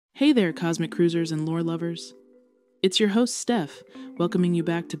Hey there, cosmic cruisers and lore lovers. It's your host, Steph, welcoming you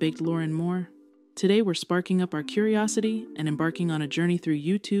back to Baked Lore and More. Today we're sparking up our curiosity and embarking on a journey through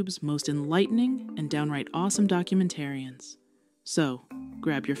YouTube's most enlightening and downright awesome documentarians. So,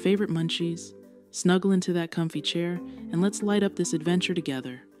 grab your favorite munchies, snuggle into that comfy chair, and let's light up this adventure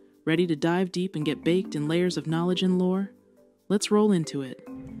together. Ready to dive deep and get baked in layers of knowledge and lore? Let's roll into it.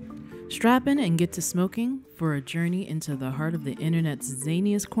 Strap in and get to smoking for a journey into the heart of the internet's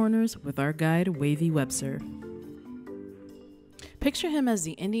zaniest corners with our guide, Wavy Webster. Picture him as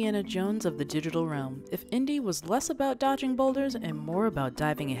the Indiana Jones of the digital realm, if Indy was less about dodging boulders and more about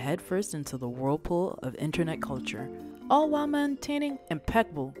diving headfirst into the whirlpool of internet culture, all while maintaining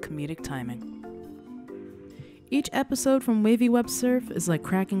impeccable comedic timing. Each episode from Wavy Web Surf is like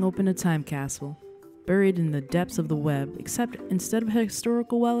cracking open a time capsule, buried in the depths of the web, except instead of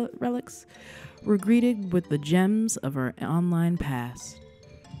historical relics, we're greeted with the gems of our online past.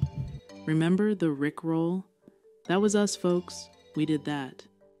 Remember the Rickroll? That was us, folks. We did that.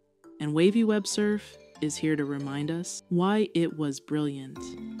 And Wavy Web Surf is here to remind us why it was brilliant.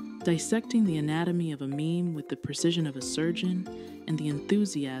 Dissecting the anatomy of a meme with the precision of a surgeon and the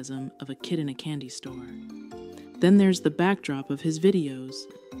enthusiasm of a kid in a candy store. Then there's the backdrop of his videos,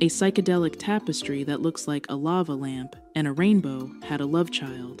 a psychedelic tapestry that looks like a lava lamp and a rainbow had a love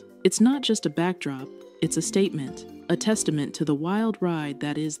child. It's not just a backdrop, it's a statement, a testament to the wild ride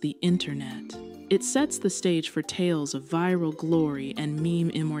that is the internet. It sets the stage for tales of viral glory and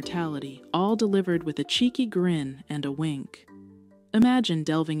meme immortality, all delivered with a cheeky grin and a wink. Imagine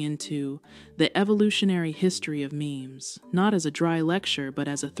delving into the evolutionary history of memes, not as a dry lecture, but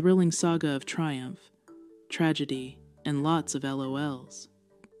as a thrilling saga of triumph, tragedy, and lots of LOLs.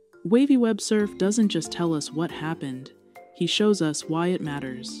 Wavy Web Surf doesn't just tell us what happened, he shows us why it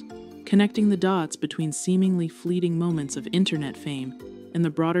matters, connecting the dots between seemingly fleeting moments of internet fame and the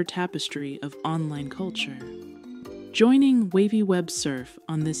broader tapestry of online culture. Joining Wavy Web Surf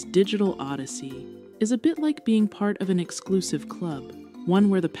on this digital odyssey is a bit like being part of an exclusive club,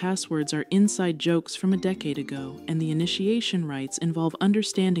 one where the passwords are inside jokes from a decade ago and the initiation rites involve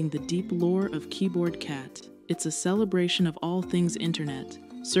understanding the deep lore of Keyboard Cat. It's a celebration of all things internet,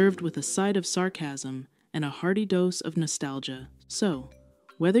 served with a side of sarcasm and a hearty dose of nostalgia. So,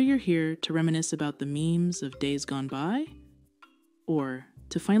 whether you're here to reminisce about the memes of days gone by, or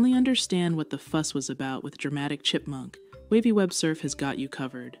to finally understand what the fuss was about with Dramatic Chipmunk, Wavy Web Surf has got you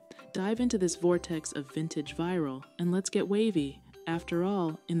covered. Dive into this vortex of vintage viral, and let's get wavy. After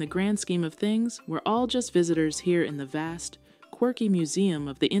all, in the grand scheme of things, we're all just visitors here in the vast, quirky museum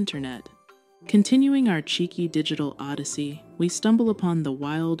of the internet. Continuing our cheeky digital odyssey, we stumble upon the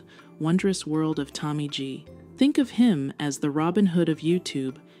wild, wondrous world of Tommy G. Think of him as the Robin Hood of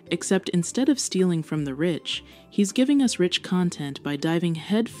YouTube, except instead of stealing from the rich, he's giving us rich content by diving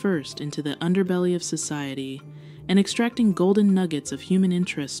headfirst into the underbelly of society and extracting golden nuggets of human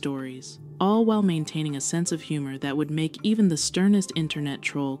interest stories, all while maintaining a sense of humor that would make even the sternest internet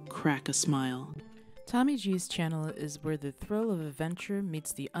troll crack a smile. Tommy G's channel is where the thrill of adventure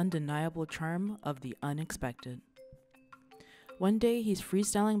meets the undeniable charm of the unexpected. One day he's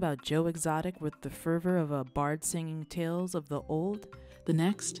freestyling about Joe Exotic with the fervor of a bard singing tales of the old. The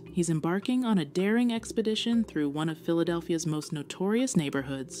next, he's embarking on a daring expedition through one of Philadelphia's most notorious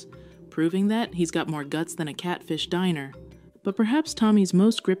neighborhoods, proving that he's got more guts than a catfish diner. But perhaps Tommy's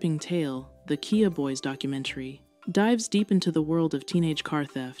most gripping tale, the Kia Boys documentary, dives deep into the world of teenage car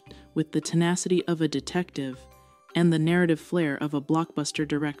theft with the tenacity of a detective and the narrative flair of a blockbuster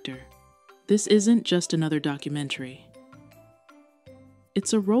director. This isn't just another documentary.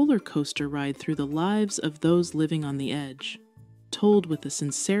 It's a roller coaster ride through the lives of those living on the edge, told with a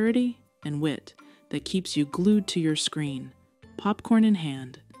sincerity and wit that keeps you glued to your screen, popcorn in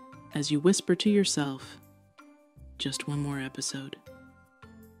hand, as you whisper to yourself, just one more episode.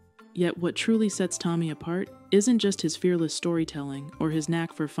 Yet what truly sets Tommy apart isn't just his fearless storytelling or his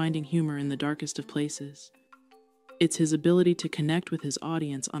knack for finding humor in the darkest of places. It's his ability to connect with his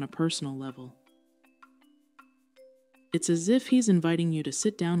audience on a personal level. It's as if he's inviting you to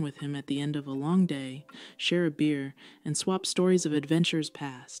sit down with him at the end of a long day, share a beer, and swap stories of adventures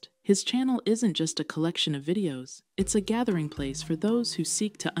past. His channel isn't just a collection of videos, it's a gathering place for those who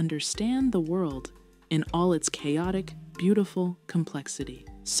seek to understand the world in all its chaotic, beautiful complexity.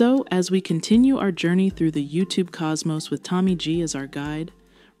 So, as we continue our journey through the YouTube cosmos with Tommy G as our guide,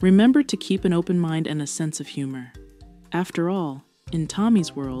 remember to keep an open mind and a sense of humor. After all, in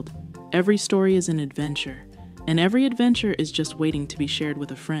Tommy's world, every story is an adventure, and every adventure is just waiting to be shared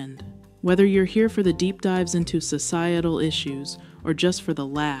with a friend. Whether you're here for the deep dives into societal issues or just for the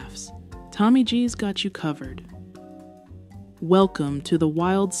laughs, Tommy G's got you covered. Welcome to the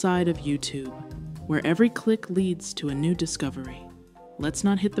wild side of YouTube, where every click leads to a new discovery. Let's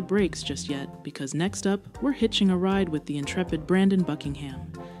not hit the brakes just yet, because next up, we're hitching a ride with the intrepid Brandon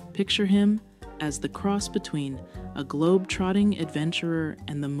Buckingham. Picture him as the cross between a globe-trotting adventurer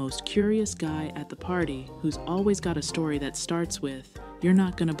and the most curious guy at the party who's always got a story that starts with, "You're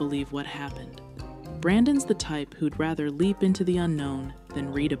not gonna believe what happened." Brandon's the type who'd rather leap into the unknown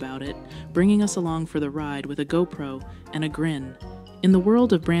than read about it, bringing us along for the ride with a GoPro and a grin. In the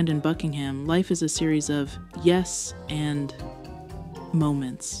world of Brandon Buckingham, life is a series of yes and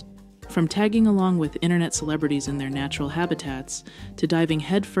moments. From tagging along with internet celebrities in their natural habitats, to diving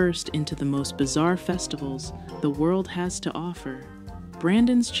headfirst into the most bizarre festivals the world has to offer,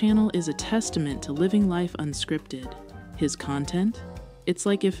 Brandon's channel is a testament to living life unscripted. His content? It's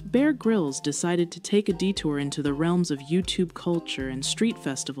like if Bear Grylls decided to take a detour into the realms of YouTube culture and street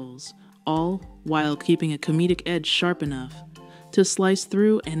festivals, all while keeping a comedic edge sharp enough to slice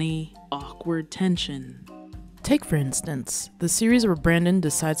through any awkward tension. Take, for instance, the series where Brandon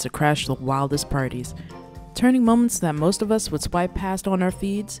decides to crash the wildest parties, turning moments that most of us would swipe past on our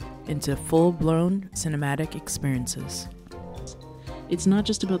feeds into full-blown cinematic experiences. It's not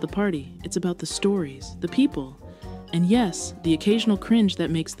just about the party, it's about the stories, the people, and yes, the occasional cringe that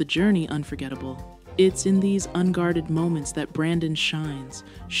makes the journey unforgettable. It's in these unguarded moments that Brandon shines,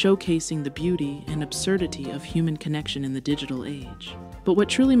 showcasing the beauty and absurdity of human connection in the digital age. But what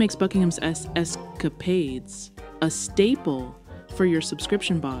truly makes Buckingham's escapades a staple for your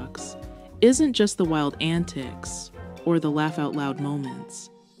subscription box isn't just the wild antics or the laugh-out-loud moments.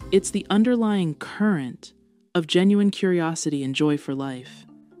 It's the underlying current of genuine curiosity and joy for life.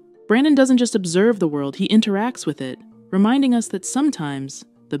 Brandon doesn't just observe the world, he interacts with it, reminding us that sometimes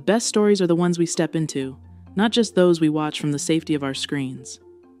the best stories are the ones we step into, not just those we watch from the safety of our screens.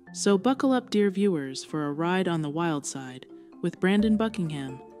 So buckle up, dear viewers, for a ride on the wild side with Brandon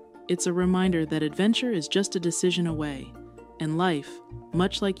Buckingham. It's a reminder that adventure is just a decision away, and life,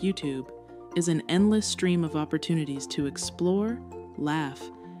 much like YouTube, is an endless stream of opportunities to explore,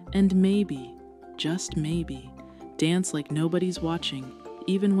 laugh, and maybe, just maybe, dance like nobody's watching,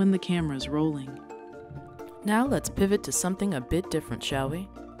 even when the camera's rolling. Now let's pivot to something a bit different, shall we?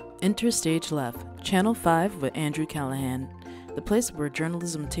 Enter Stage Left, Channel 5 with Andrew Callahan, the place where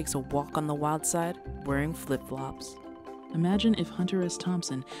journalism takes a walk on the wild side wearing flip-flops. Imagine if Hunter S.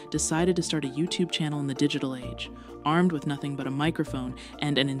 Thompson decided to start a YouTube channel in the digital age, armed with nothing but a microphone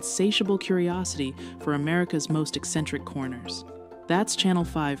and an insatiable curiosity for America's most eccentric corners. That's Channel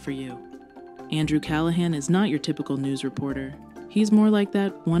 5 for you. Andrew Callahan is not your typical news reporter. He's more like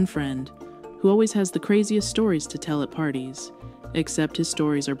that one friend who always has the craziest stories to tell at parties, except his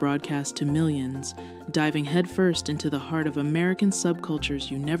stories are broadcast to millions, diving headfirst into the heart of American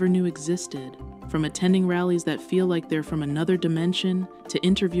subcultures you never knew existed. From attending rallies that feel like they're from another dimension, to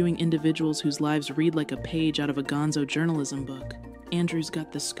interviewing individuals whose lives read like a page out of a gonzo journalism book, Andrew's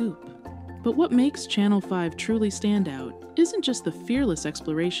got the scoop. But what makes Channel 5 truly stand out isn't just the fearless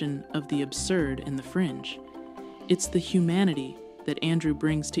exploration of the absurd and the fringe. It's the humanity that Andrew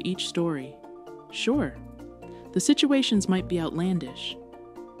brings to each story. Sure, the situations might be outlandish,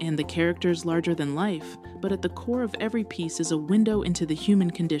 and the characters larger than life, but at the core of every piece is a window into the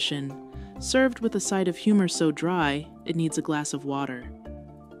human condition, served with a side of humor so dry, it needs a glass of water.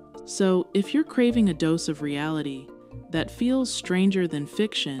 So, if you're craving a dose of reality that feels stranger than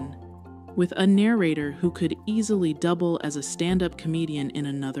fiction, with a narrator who could easily double as a stand-up comedian in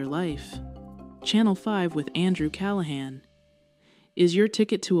another life, Channel 5 with Andrew Callahan is your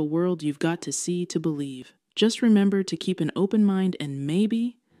ticket to a world you've got to see to believe. Just remember to keep an open mind and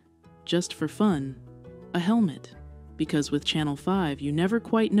maybe, just for fun, a helmet. Because with Channel 5, you never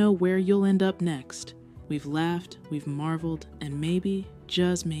quite know where you'll end up next. We've laughed, we've marveled, and maybe,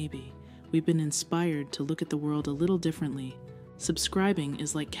 just maybe, we've been inspired to look at the world a little differently. Subscribing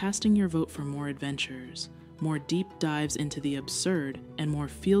is like casting your vote for more adventures, more deep dives into the absurd, and more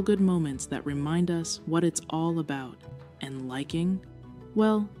feel-good moments that remind us what it's all about. And liking?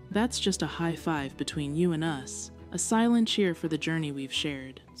 Well, that's just a high five between you and us, a silent cheer for the journey we've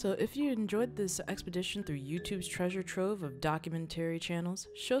shared. So if you enjoyed this expedition through YouTube's treasure trove of documentary channels,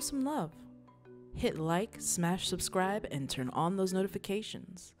 show some love. Hit like, smash subscribe, and turn on those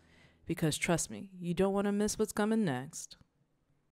notifications. Because trust me, you don't want to miss what's coming next.